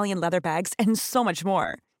soft Italian leather bags, and so much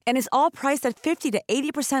more. And is all priced at 50 to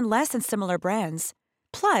 80% less than similar brands.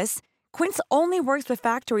 Plus, Quince only works with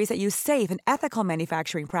factories that use safe and ethical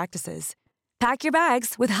manufacturing practices. Pack your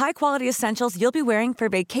bags with high-quality essentials you'll be wearing for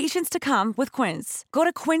vacations to come with Quince. Go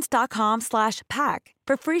to quince.com/pack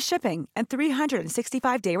for free shipping and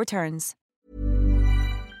 365-day returns.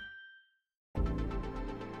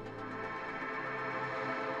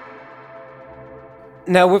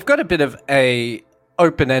 Now, we've got a bit of a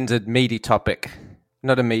open-ended meaty topic.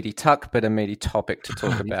 Not a meaty tuck, but a meaty topic to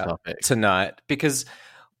talk about tonight. Because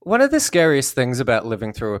one of the scariest things about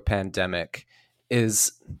living through a pandemic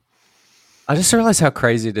is... I just realized how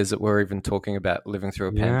crazy it is that we're even talking about living through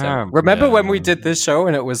a pandemic. Remember when we did this show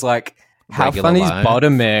and it was like, how funny's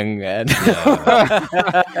bottoming? And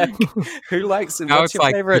who likes it? Now it's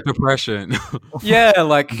like favorite depression. Yeah,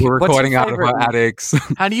 like we're recording out of our attics.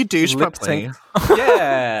 How do you douche properly?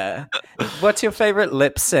 Yeah. What's your favorite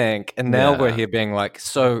lip sync? And now we're here being like,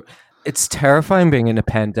 so it's terrifying being in a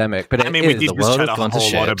pandemic. But we did just chat a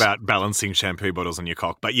whole lot about balancing shampoo bottles on your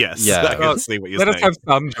cock. But yes, I can see what you're saying. Let us have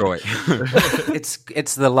some joy.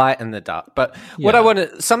 It's the light and the dark. But what I want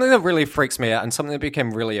to, something that really freaks me out and something that became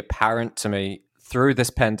really apparent to me through this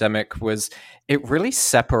pandemic was it really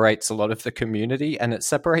separates a lot of the community, and it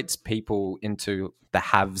separates people into the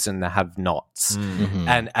haves and the have-nots.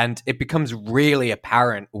 Mm-hmm. And it becomes really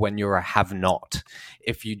apparent when you're a have-not.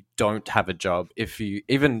 If you don't have a job, if you,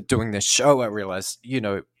 even doing this show, I realized,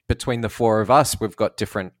 between the four of us, we've got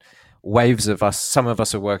different waves of us. Some of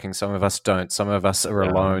us are working, some of us don't. Some of us are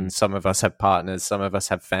alone, some of us have partners, some of us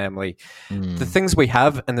have family. The things we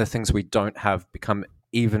have and the things we don't have become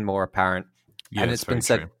even more apparent. Yeah, and it's been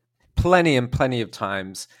said plenty of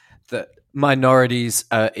times that minorities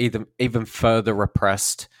are even further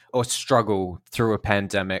repressed or struggle through a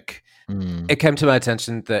pandemic. It came to my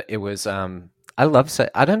attention that it was, I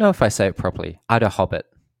don't know if I say it properly, Ida Hobbit.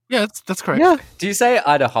 Yeah, that's correct. Yeah. Do you say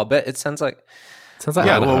Ida Hobbit? It sounds like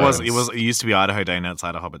Idaho. It used to be Idaho Day, now it's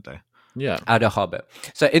Ida Hobbit Day. Yeah. Ida Hobbit.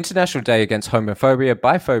 So International Day Against Homophobia,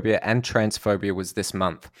 Biphobia, and Transphobia was this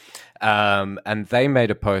month. And they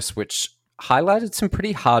made a post which highlighted some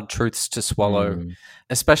pretty hard truths to swallow,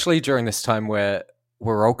 especially during this time where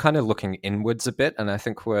we're all kind of looking inwards a bit. And I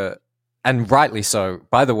think and rightly so.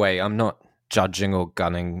 By the way, I'm not judging or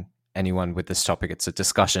gunning anyone with this topic. It's a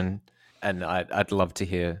discussion, and I'd love to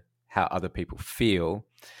hear how other people feel.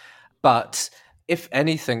 But if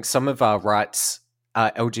anything, some of our rights,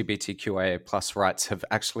 LGBTQIA plus rights, have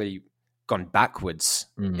actually gone backwards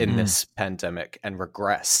in this pandemic and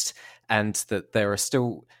regressed, and that there are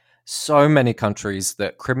still so many countries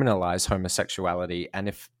that criminalize homosexuality, and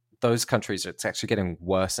if those countries, it's actually getting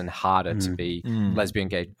worse and harder to be lesbian,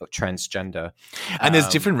 gay, or transgender. And there's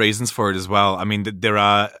different reasons for it as well. I mean, there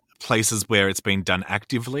are places where it's been done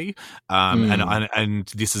actively, and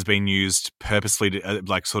this has been used purposely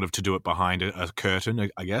to, sort of to do it behind a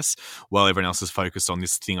curtain, I guess, while everyone else is focused on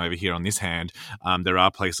this thing over here on this hand. There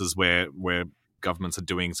are places where governments are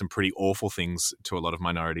doing some pretty awful things to a lot of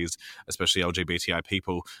minorities, especially LGBTI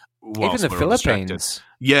people. Even the Philippines.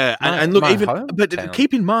 Yeah, and look,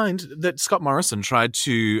 keep in mind that Scott Morrison tried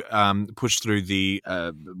to push through the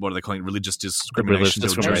what are they calling it, religious discrimination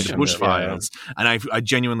during the bushfires, and I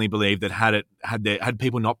genuinely believe that had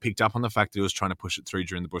people not picked up on the fact that he was trying to push it through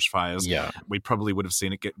during the bushfires, we probably would have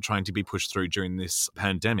seen it trying to be pushed through during this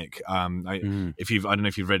pandemic. I don't know if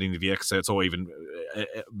you've read any of the excerpts or even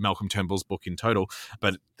Malcolm Turnbull's book in total,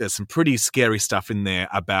 but there's some pretty scary stuff in there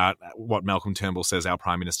about what Malcolm Turnbull says our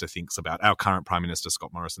Prime Minister thinks about, our current Prime Minister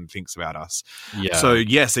Scott Morrison thinks about us. Yeah. So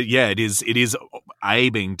yes, it is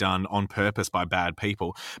being done on purpose by bad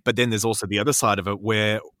people. But then there's also the other side of it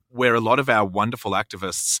where where a lot of our wonderful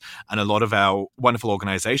activists and a lot of our wonderful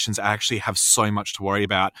organizations actually have so much to worry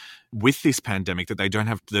about with this pandemic that they don't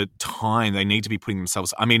have the time. They need to be putting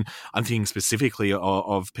themselves. I mean, I'm thinking specifically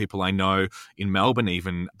of people I know in Melbourne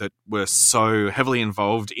even that were so heavily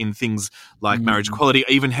involved in things like marriage equality,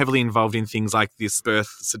 even heavily involved in things like this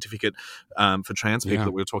birth certificate for trans people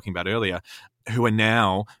that we were talking about earlier, who are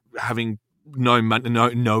now having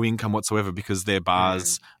no income whatsoever because their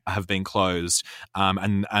bars have been closed,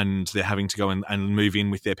 and they're having to go and move in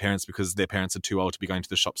with their parents because their parents are too old to be going to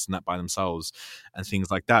the shops and that by themselves and things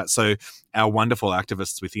like that. So our wonderful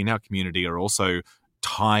activists within our community are also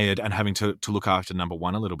tired and having to look after number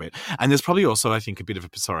one a little bit. And there's probably also, I think, a bit of a,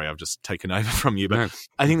 sorry, I've just taken over from you, but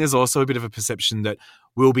I think there's also a bit of a perception that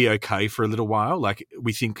we'll be okay for a little while. Like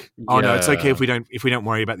we think, no, it's okay if we don't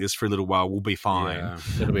worry about this for a little while, we'll be fine. Yeah,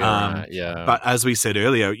 it'll be all right. Yeah. But as we said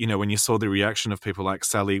earlier, when you saw the reaction of people like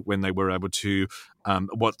Sally when they were able to,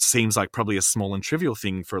 what seems like probably a small and trivial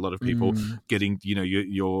thing for a lot of people, getting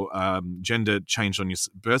your gender changed on your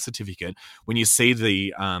birth certificate, when you see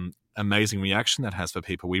the amazing reaction that has for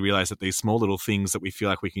people, we realize that these small little things that we feel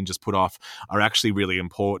like we can just put off are actually really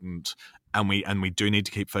important, and we do need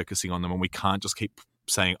to keep focusing on them, and we can't just keep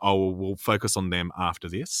saying, we'll focus on them after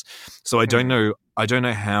this. So I don't know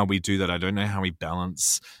how we do that. I don't know how we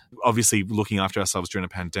balance obviously looking after ourselves during a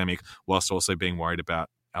pandemic whilst also being worried about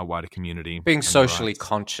our wider community, being socially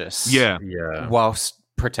conscious, whilst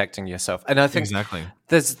protecting yourself. And I think exactly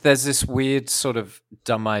there's this weird sort of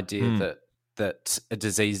dumb idea that a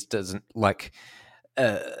disease doesn't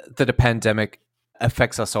that a pandemic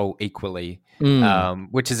affects us all equally,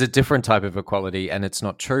 which is a different type of equality. And it's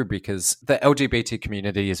not true, because the LGBT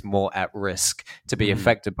community is more at risk to be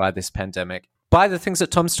affected by this pandemic, by the things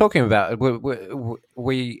that Tom's talking about.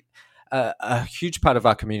 We a huge part of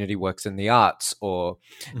our community works in the arts or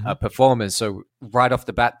performers. So right off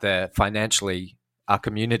the bat there, financially, our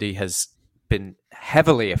community has been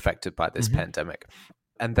heavily affected by this pandemic.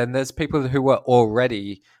 And then there's people who were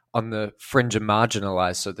already on the fringe and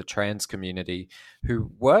marginalized, so the trans community,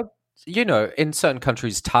 who were, in certain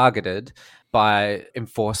countries targeted by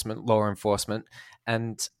law enforcement.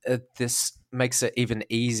 And this makes it even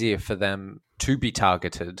easier for them to be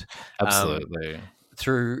targeted. Absolutely.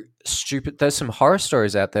 Through there's some horror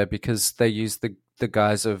stories out there because they use the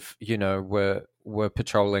guise of, we're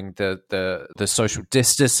patrolling the social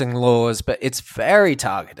distancing laws, but it's very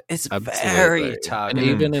targeted. It's very targeted.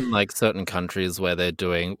 And even in certain countries where they're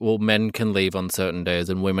doing, men can leave on certain days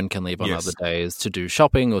and women can leave on other days to do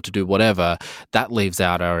shopping or to do whatever, that leaves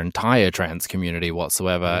out our entire trans community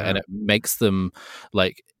whatsoever. And it makes them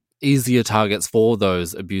easier targets for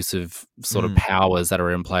those abusive sort of powers that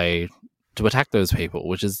are in play to attack those people,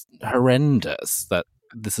 which is horrendous that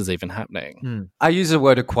this is even happening. I use the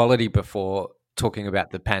word equality before talking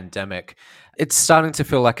about the pandemic. It's starting to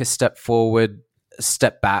feel like a step forward, a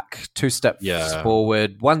step back, 2 steps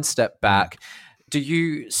forward, 1 step back. Do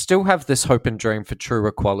you still have this hope and dream for true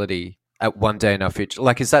equality at one day in our future?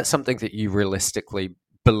 Is that something that you realistically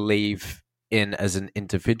believe in as an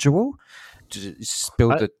individual? To spill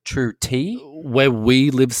the true tea? Where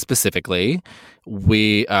we live specifically,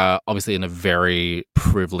 we are obviously in a very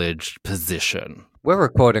privileged position. We're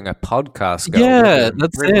recording a podcast, girl. Yeah,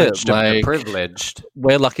 that's it. Privileged.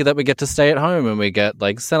 We're lucky that we get to stay at home and we get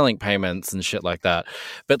Centrelink payments and shit like that.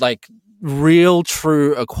 But real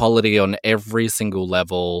true equality on every single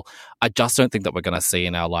level, I just don't think that we're going to see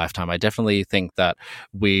in our lifetime. I definitely think that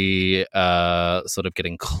we are sort of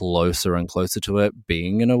getting closer and closer to it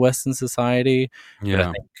being in a Western society. Yeah. But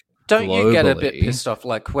I think don't you get a bit pissed off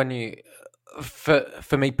when you,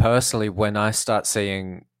 for me personally, when I start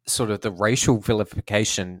seeing sort of the racial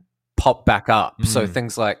vilification pop back up. So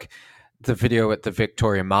things like the video at the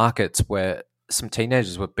Victoria markets where some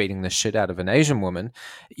teenagers were beating the shit out of an Asian woman,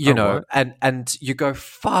 and you go,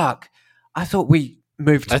 fuck, I thought we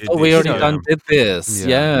moved. I thought we already did this.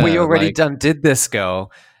 Yeah. We already did this,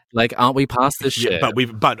 girl. Aren't we past this shit?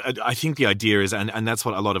 But I think the idea is, and that's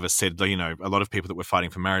what a lot of us said, a lot of people that were fighting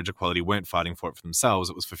for marriage equality weren't fighting for it for themselves.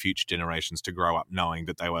 It was for future generations to grow up knowing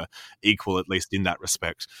that they were equal, at least in that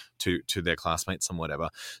respect, to their classmates and whatever.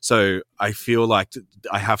 So I feel like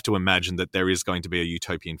I have to imagine that there is going to be a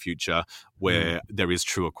utopian future where there is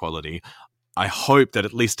true equality. I hope that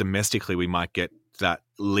at least domestically we might get that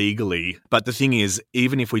legally. But the thing is,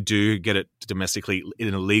 even if we do get it domestically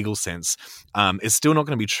in a legal sense, it's still not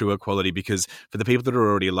going to be true equality, because for the people that are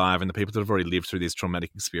already alive and the people that have already lived through these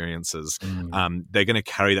traumatic experiences, they're going to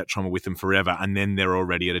carry that trauma with them forever, and then they're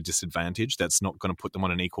already at a disadvantage. That's not going to put them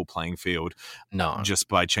on an equal playing field just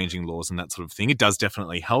by changing laws and that sort of thing. It does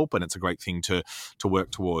definitely help, and it's a great thing to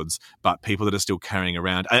work towards, but people that are still carrying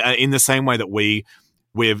around, in the same way that we're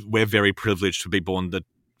very privileged to be born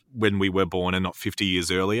when we were born and not 50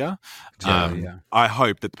 years earlier. I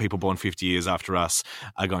hope that the people born 50 years after us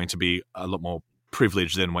are going to be a lot more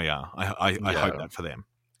privileged than we are. I hope that for them.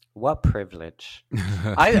 What privilege?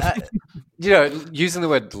 I using the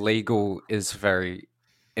word legal is very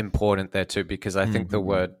important there too, because I think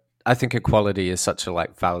I think equality is such a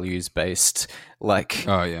values-based,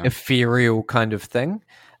 ethereal kind of thing.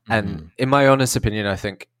 And in my honest opinion, I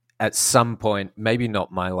think at some point, maybe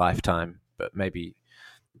not my lifetime, but maybe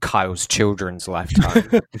Kyle's children's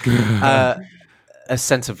lifetime, a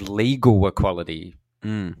sense of legal equality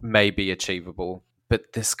may be achievable.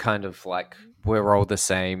 But this kind of we're all the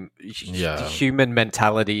same, human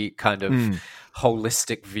mentality, kind of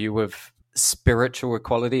holistic view of spiritual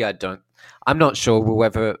equality, I'm not sure we'll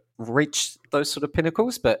ever reach those sort of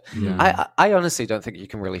pinnacles, but I honestly don't think you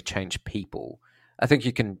can really change people. I think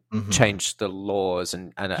you can change the laws,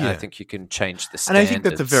 and I think you can change the standards. And I think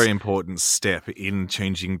that's a very important step in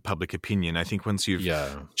changing public opinion. I think once you've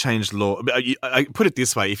changed law, I put it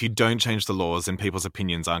this way: if you don't change the laws, then people's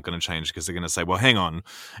opinions aren't going to change, because they're going to say, "Well, hang on,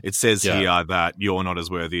 it says here that you're not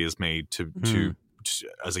as worthy as me to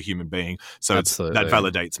as a human being, so that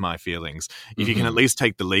validates my feelings." If you can at least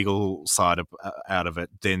take the legal side out of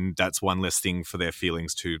it, then that's one less thing for their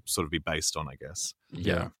feelings to sort of be based on, I guess.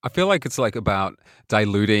 Yeah. I feel like it's about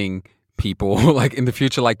diluting people in the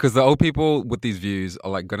future, because the old people with these views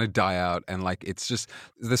are going to die out, and it's just,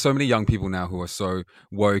 there's so many young people now who are so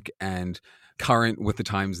woke and current with the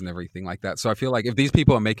times and everything like that. So I feel like if these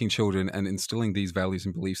people are making children and instilling these values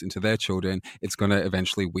and beliefs into their children, it's going to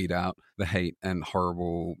eventually weed out the hate and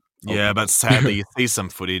horrible. Yeah, but sadly, you see some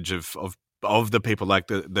footage of the people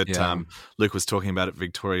that Luke was talking about at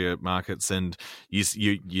Victoria markets, and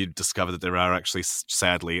you discover that there are actually,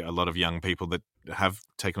 sadly, a lot of young people that have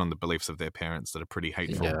taken on the beliefs of their parents that are pretty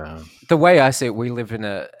hateful. Yeah. The way I see it, we live in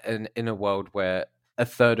a world where a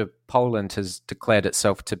third of Poland has declared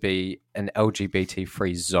itself to be an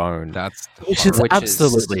LGBT-free zone. Which is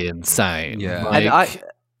absolutely insane. Yeah. And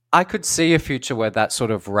I could see a future where that sort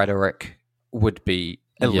of rhetoric would be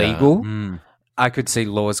illegal. I could see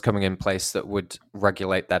laws coming in place that would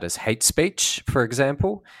regulate that as hate speech, for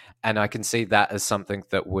example. And I can see that as something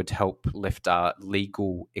that would help lift our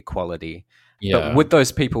legal equality. Yeah. But would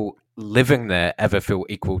those people living there ever feel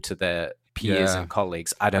equal to their peers and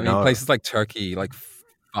colleagues? I don't know. Places like Turkey,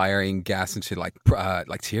 firing gas into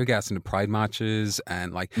tear gas into pride marches,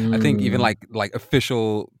 and I think even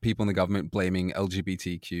official people in the government blaming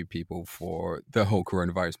LGBTQ people for the whole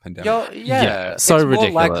coronavirus pandemic. So it's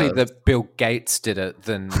ridiculous. More likely that Bill Gates did it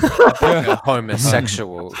than a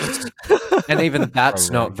homosexual, and even that's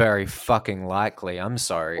not very fucking likely. I'm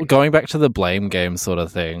sorry. Going back to the blame game sort of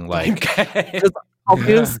thing,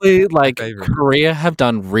 obviously, Korea have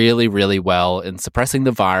done really, really well in suppressing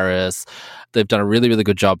the virus. They've done a really, really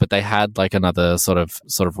good job, but they had another sort of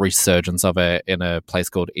resurgence of it in a place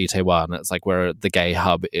called Itaewon. It's where the gay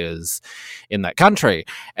hub is in that country.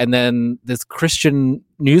 And then this Christian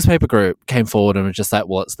newspaper group came forward and was just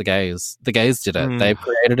well, it's the gays. The gays did it. They've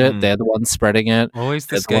created it. They're the ones spreading it. Always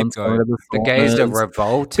the scapegoat. The gays are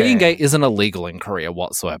revolting. Being gay isn't illegal in Korea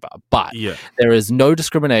whatsoever, but there is no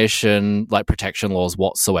discrimination, protection laws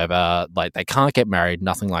whatsoever. They can't get married,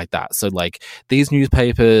 nothing like that. So these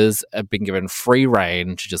newspapers have been given free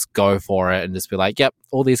reign to just go for it and just be yep,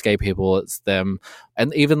 all these gay people, it's them.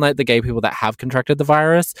 And even the gay people that have contracted the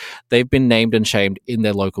virus, they've been named and shamed in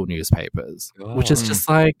their local newspapers, which is just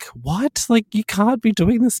what? You can't be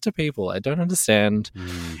doing this to people. I don't understand.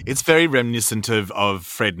 It's very reminiscent of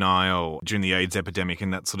Fred Nile during the AIDS epidemic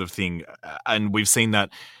and that sort of thing. And we've seen that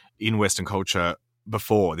in Western culture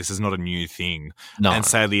before. This is not a new thing. No. And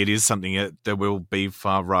sadly, it is something that there will be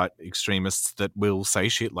far-right extremists that will say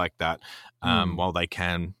shit like that while they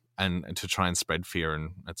can, and to try and spread fear,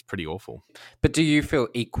 and that's pretty awful. But do you feel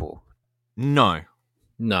equal? No.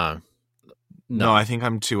 No, I think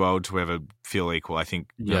I'm too old to ever feel equal. I think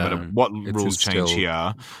no matter what rules change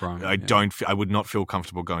here, I would not feel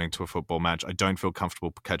comfortable going to a football match. I don't feel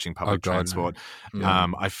comfortable catching public transport.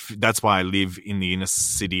 No. That's why I live in the inner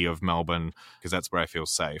city of Melbourne, because that's where I feel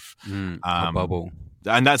safe. A bubble.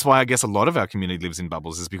 And that's why I guess a lot of our community lives in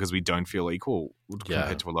bubbles, is because we don't feel equal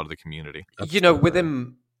compared to a lot of the community.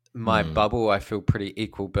 Within my bubble, I feel pretty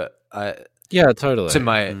equal, but totally. to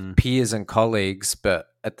my peers and colleagues, but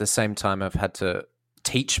at the same time, I've had to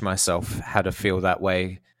teach myself how to feel that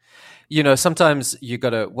way. You know, sometimes you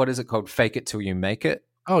gotta, what is it called? Fake it till you make it.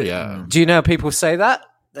 Oh yeah. Do you know how people say that?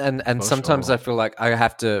 And sometimes I feel like I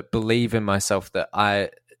have to believe in myself that I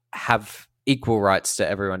have equal rights to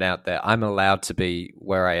everyone out there. I'm allowed to be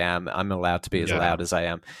where I am. I'm allowed to be as loud as I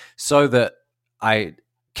am, so that I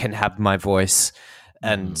can have my voice,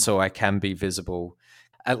 and so I can be visible.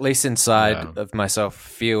 At least inside of myself,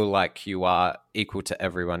 feel like you are equal to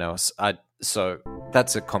everyone else. So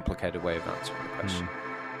that's a complicated way of answering the question.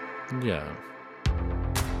 Yeah.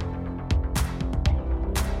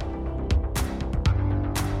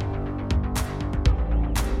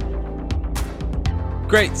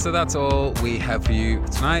 Great, so that's all we have for you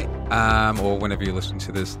tonight, or whenever you listen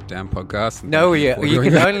to this damn podcast. No, you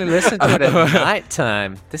can only listen to it at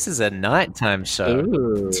nighttime. This is a nighttime show.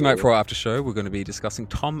 Ooh. Tonight for our after show, we're going to be discussing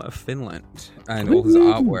Tom of Finland and all his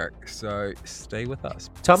artwork, so stay with us.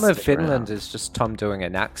 Tom of Finland is just Tom doing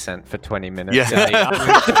an accent for 20 minutes. Yeah.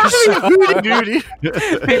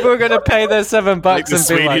 People are going to pay their $7 like the and be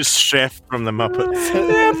Swedish like, chef from the Muppets.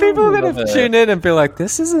 Yeah, people are going to tune in and be like,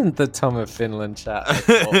 this isn't the Tom of Finland chat.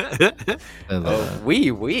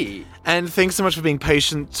 Oui. And thanks so much for being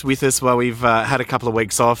patient with us while we've had a couple of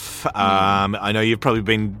weeks off. I know you've probably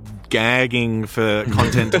been gagging for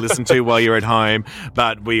content to listen to while you're at home,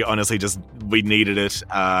 but we honestly we needed it.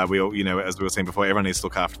 We all, as we were saying before, everyone needs to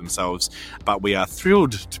look after themselves, but we are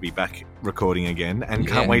thrilled to be back recording again and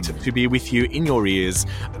can't wait to be with you in your ears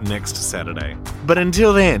next Saturday. But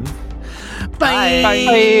until then, bye.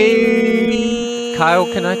 Kyle,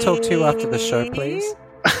 can I talk to you after the show, please?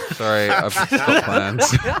 Sorry, I've got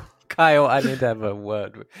plans. Kyle, I need to have a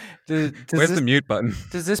word. Where's the mute button?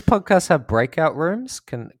 Does this podcast have breakout rooms?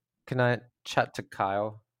 Can I chat to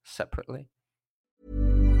Kyle separately?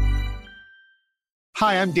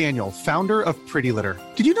 Hi, I'm Daniel, founder of Pretty Litter.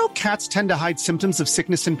 Did you know cats tend to hide symptoms of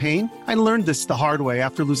sickness and pain? I learned this the hard way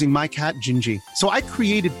after losing my cat, Gingy. So I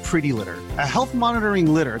created Pretty Litter, a health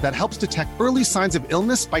monitoring litter that helps detect early signs of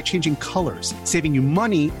illness by changing colors, saving you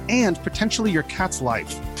money and potentially your cat's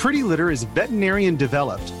life. Pretty Litter is veterinarian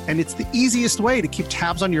developed, and it's the easiest way to keep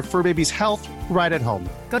tabs on your fur baby's health right at home.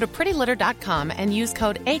 Go to prettylitter.com and use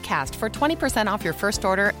code ACAST for 20% off your first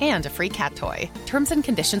order and a free cat toy. Terms and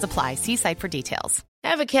conditions apply. See site for details.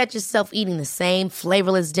 Ever catch yourself eating the same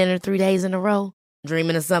flavorless dinner 3 days in a row?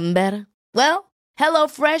 Dreaming of something better? Well,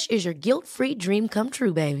 HelloFresh is your guilt-free dream come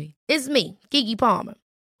true, baby. It's me, Keke Palmer.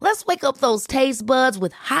 Let's wake up those taste buds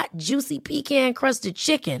with hot, juicy pecan-crusted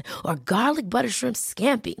chicken or garlic butter shrimp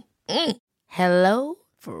scampi. Hello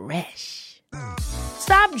Fresh.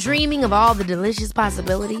 Stop dreaming of all the delicious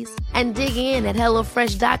possibilities and dig in at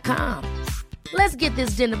HelloFresh.com. Let's get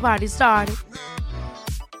this dinner party started.